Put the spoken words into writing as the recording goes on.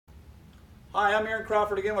Hi, I'm Aaron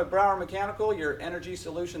Crawford again with Brower Mechanical, your energy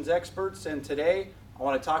solutions experts, and today I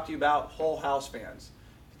want to talk to you about whole house fans.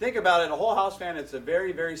 If you think about it, a whole house fan, it's a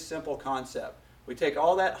very, very simple concept. We take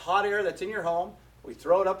all that hot air that's in your home, we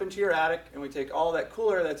throw it up into your attic, and we take all that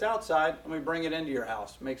cool air that's outside and we bring it into your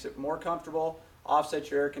house. Makes it more comfortable,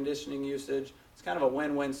 offsets your air conditioning usage. It's kind of a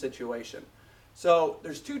win-win situation. So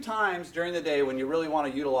there's two times during the day when you really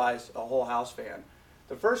want to utilize a whole house fan.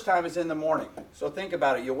 The first time is in the morning. So think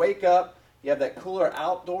about it. You wake up, you have that cooler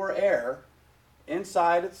outdoor air.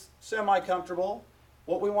 Inside it's semi-comfortable.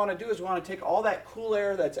 What we want to do is we want to take all that cool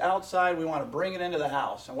air that's outside, we want to bring it into the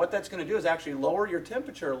house. And what that's going to do is actually lower your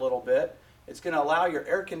temperature a little bit. It's going to allow your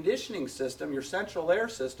air conditioning system, your central air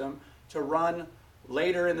system, to run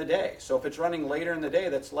later in the day. So if it's running later in the day,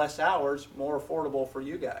 that's less hours, more affordable for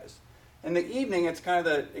you guys. In the evening, it's kind of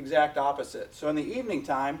the exact opposite. So in the evening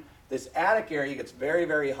time, this attic area gets very,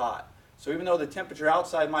 very hot. So even though the temperature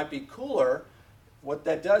outside might be cooler, what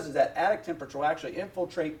that does is that attic temperature will actually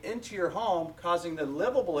infiltrate into your home, causing the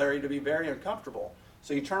livable area to be very uncomfortable.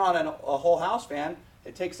 So you turn on a whole house fan,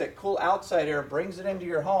 it takes that cool outside air, brings it into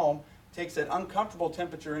your home, takes that uncomfortable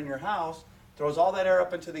temperature in your house, throws all that air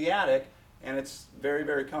up into the attic, and it's very,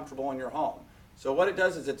 very comfortable in your home. So what it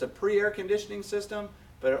does is it's a pre-air conditioning system,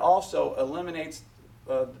 but it also eliminates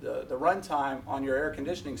the runtime on your air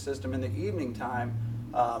conditioning system in the evening time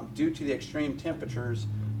due to the extreme temperatures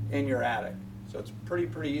in your attic. So it's a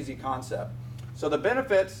pretty easy concept. So the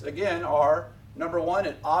benefits, again, are number one,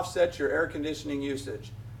 it offsets your air conditioning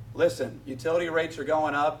usage. Listen, utility rates are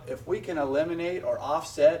going up. If we can eliminate or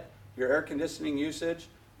offset your air conditioning usage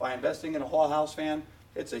by investing in a whole house fan,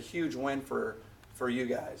 it's a huge win for you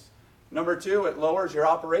guys. Number two, it lowers your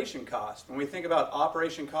operation cost. When we think about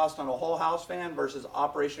operation cost on a whole house fan versus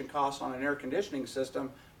operation cost on an air conditioning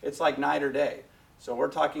system, it's like night or day. So we're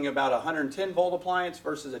talking about a 110 volt appliance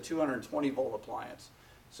versus a 220 volt appliance.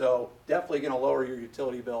 So definitely going to lower your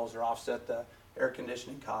utility bills or offset the air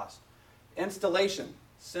conditioning cost. Installation,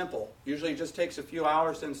 simple. Usually just takes a few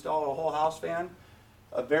hours to install a whole house fan.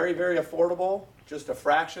 Very, very affordable, just a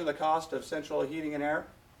fraction of the cost of central heating and air.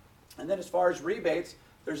 And then as far as rebates,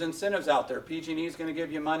 there's incentives out there. PG&E is going to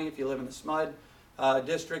give you money if you live in the SMUD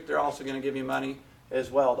district. They're also going to give you money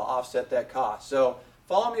as well to offset that cost. So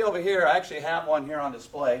follow me over here. I actually have one here on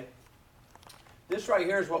display. This right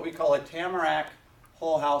here is what we call a Tamarack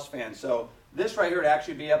whole house fan. So this right here would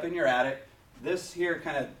actually be up in your attic. This here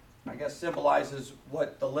kind of, I guess, symbolizes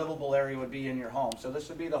what the livable area would be in your home. So this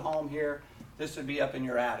would be the home here. This would be up in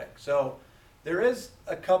your attic. So there is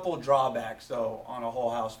a couple drawbacks, though, on a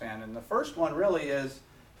whole house fan. And the first one really is,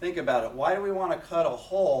 think about it. Why do we want to cut a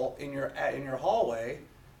hole in your hallway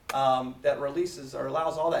that releases or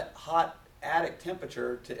allows all that hot attic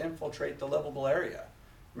temperature to infiltrate the livable area?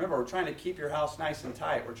 Remember, we're trying to keep your house nice and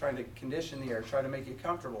tight. We're trying to condition the air, try to make it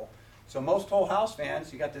comfortable. So most whole house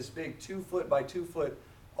fans, you got this big 2 foot by 2 foot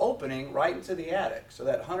opening right into the attic. So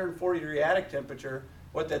that 140-degree attic temperature,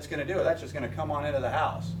 what that's going to do, that's just going to come on into the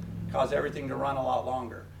house, cause everything to run a lot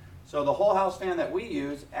longer. So the whole house fan that we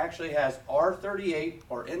use actually has R38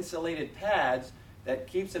 or insulated pads that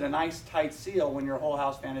keeps it a nice tight seal when your whole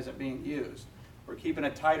house fan isn't being used. We're keeping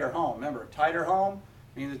a tighter home. Remember, a tighter home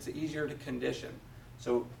means it's easier to condition.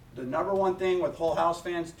 So the number one thing with whole house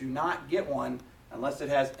fans, do not get one unless it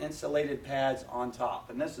has insulated pads on top.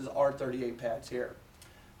 And this is R38 pads here.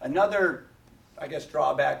 Another, I guess,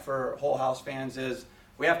 drawback for whole house fans is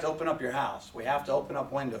we have to open up your house. We have to open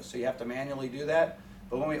up windows, so you have to manually do that.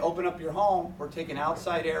 But when we open up your home, we're taking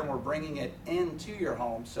outside air and we're bringing it into your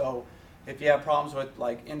home. So if you have problems with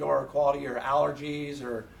like indoor air quality or allergies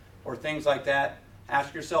or things like that,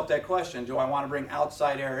 ask yourself that question: do I want to bring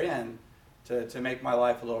outside air in to make my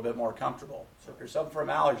life a little bit more comfortable? So if you're suffering from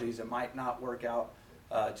allergies, it might not work out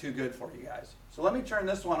too good for you guys. So let me turn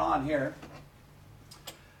this one on here.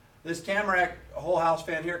 This Tamarack whole house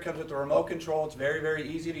fan here comes with the remote control. It's very, very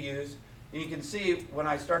easy to use. And you can see when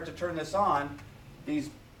I start to turn this on,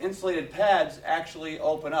 these insulated pads actually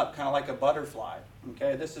open up, kind of like a butterfly.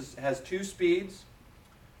 Okay, this has 2 speeds.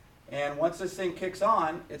 And once this thing kicks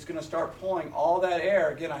on, it's going to start pulling all that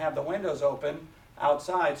air. Again, I have the windows open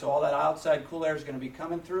outside, so all that outside cool air is going to be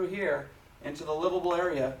coming through here into the livable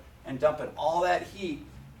area and dumping all that heat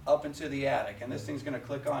up into the attic. And this thing's going to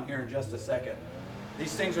click on here in just a second.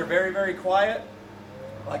 These things are very, very quiet.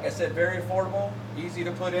 Like I said, very affordable, easy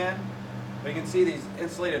to put in. But you can see these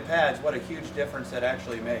insulated pads, what a huge difference that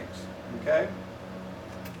actually makes. Okay?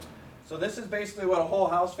 So this is basically what a whole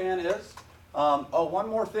house fan is. One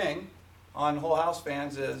more thing on whole house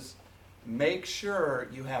fans is make sure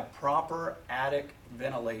you have proper attic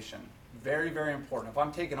ventilation. very, very important. If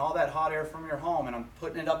I'm taking all that hot air from your home and I'm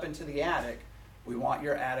putting it up into the attic, we want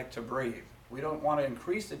your attic to breathe. We don't want to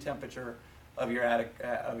increase the temperature of your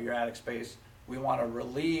attic space. We want to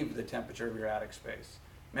relieve the temperature of your attic space.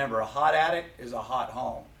 Remember, a hot attic is a hot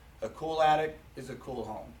home. A cool attic is a cool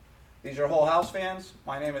home. These are whole house fans.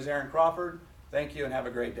 My name is Aaron Crawford. Thank you and have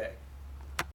a great day.